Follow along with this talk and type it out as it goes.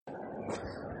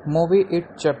Movie It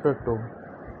Chapter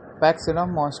 2 packs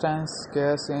monster and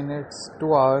scares in its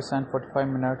 2 hours and 45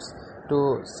 minutes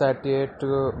to satiate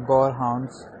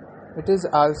gorehounds. It is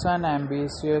also an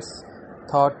ambitious,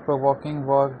 thought-provoking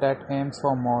work that aims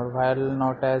for more, while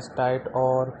not as tight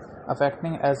or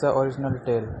affecting as the original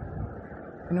tale,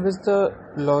 in which the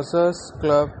Losers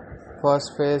Club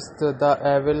first faced the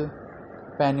evil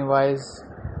Pennywise.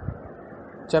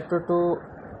 Chapter 2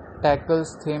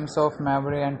 tackles themes of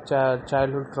memory and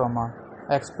childhood trauma,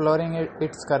 exploring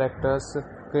its characters'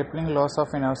 crippling loss of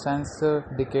innocence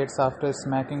decades after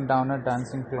smacking down a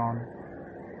dancing clown.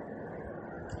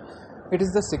 It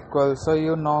is the sequel, so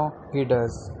you know he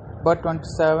does. But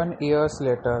 27 years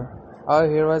later, our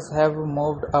heroes have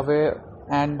moved away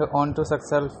and on to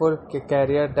successful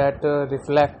career that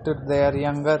reflect their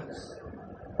younger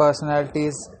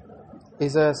personalities.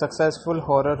 Is a successful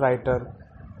horror writer,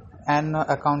 an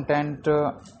accountant,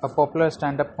 a popular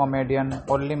stand-up comedian.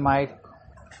 Only Mike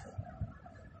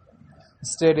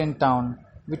stayed in town,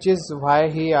 which is why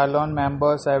he alone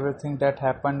remembers everything that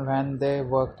happened when they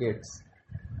were kids.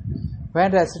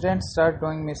 When residents start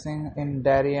going missing in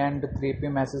Derry and creepy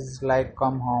messages like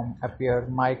 "Come home" appear,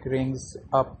 Mike rings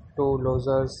up to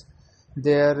losers.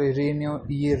 Their reunion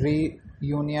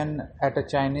at a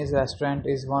Chinese restaurant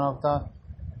is one of the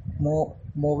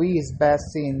movie's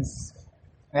best scenes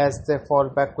as they fall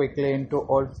back quickly into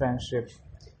old friendship.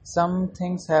 Some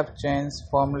things have changed.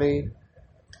 Formally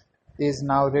is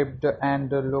now ripped and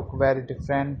look very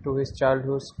different to his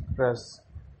childhood crush,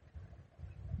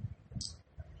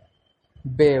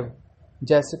 Babe,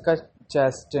 Jessica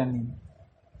Chastain.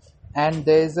 And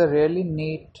there is a really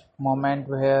neat moment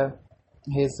where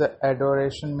his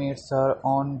adoration meets her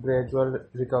own gradual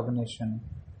recognition.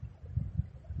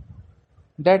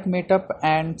 That meetup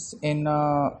ends in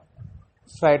a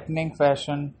frightening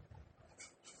fashion.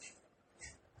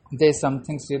 There's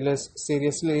something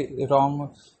seriously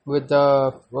wrong with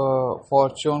the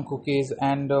fortune cookies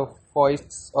and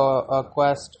foists a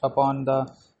quest upon the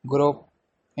group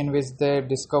in which they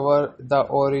discover the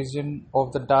origin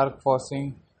of the dark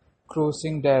forcing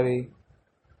cruising dairy.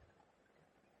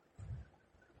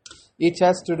 Each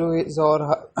has to do his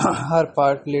or her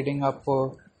part leading up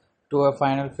to a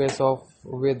final face-off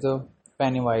with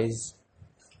Pennywise.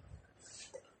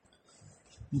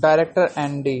 Director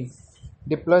Andy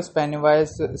deploys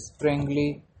Pennywise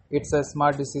springly. It's a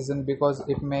smart decision because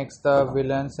it makes the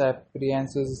villain's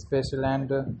appearances special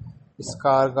and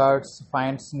Skarsgård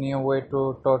finds new way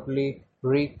to totally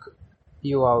freak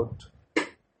you out,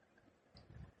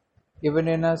 even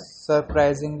in a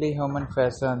surprisingly human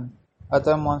fashion.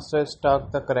 Other monsters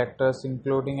stalk the characters,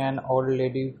 including an old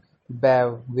lady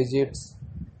Bev visits,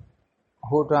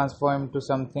 who transform into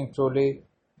something truly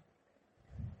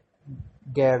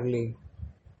ghastly.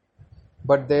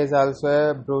 But there is also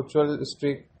a brutal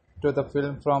streak to the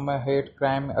film from a hate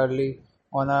crime early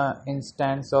on a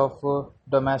instance of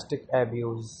domestic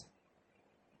abuse.